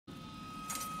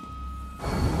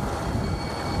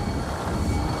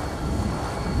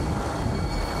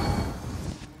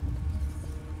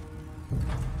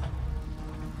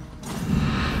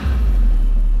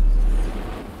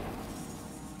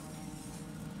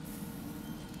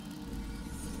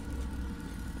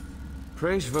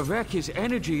Praise Vivec, his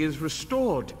energy is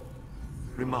restored.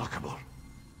 Remarkable.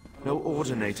 No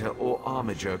Ordinator or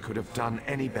Armiger could have done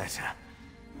any better.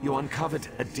 You uncovered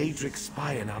a Daedric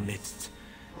spy in our midst,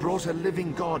 brought a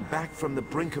living god back from the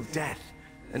brink of death,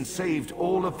 and saved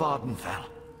all of Vardenfell.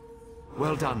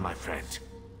 Well done, my friend.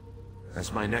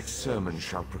 As my next sermon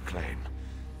shall proclaim,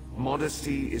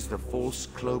 modesty is the false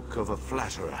cloak of a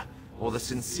flatterer, or the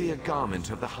sincere garment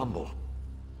of the humble.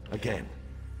 Again,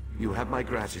 you have my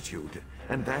gratitude,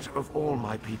 and that of all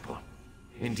my people.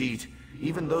 Indeed,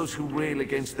 even those who rail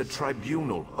against the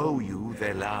Tribunal owe you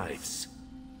their lives.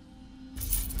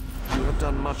 You have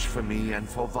done much for me and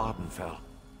for Vardenfell.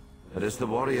 But as the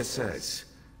warrior says,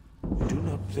 do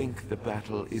not think the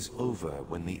battle is over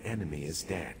when the enemy is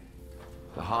dead.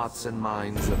 The hearts and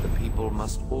minds of the people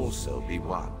must also be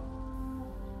won.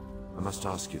 I must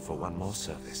ask you for one more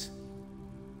service.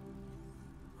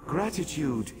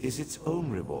 Gratitude is its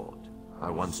own reward, I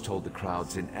once told the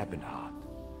crowds in Ebonheart.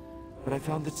 But I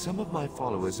found that some of my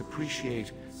followers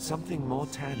appreciate something more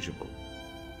tangible.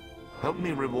 Help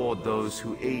me reward those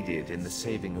who aided in the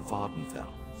saving of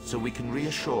Vardenfell, so we can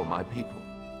reassure my people.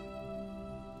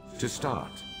 To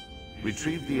start,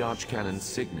 retrieve the Archcanon's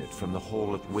signet from the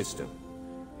Hall of Wisdom.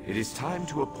 It is time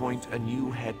to appoint a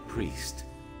new head priest.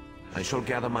 I shall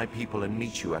gather my people and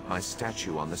meet you at my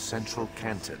statue on the central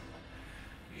canton.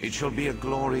 It shall be a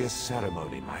glorious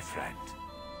ceremony, my friend.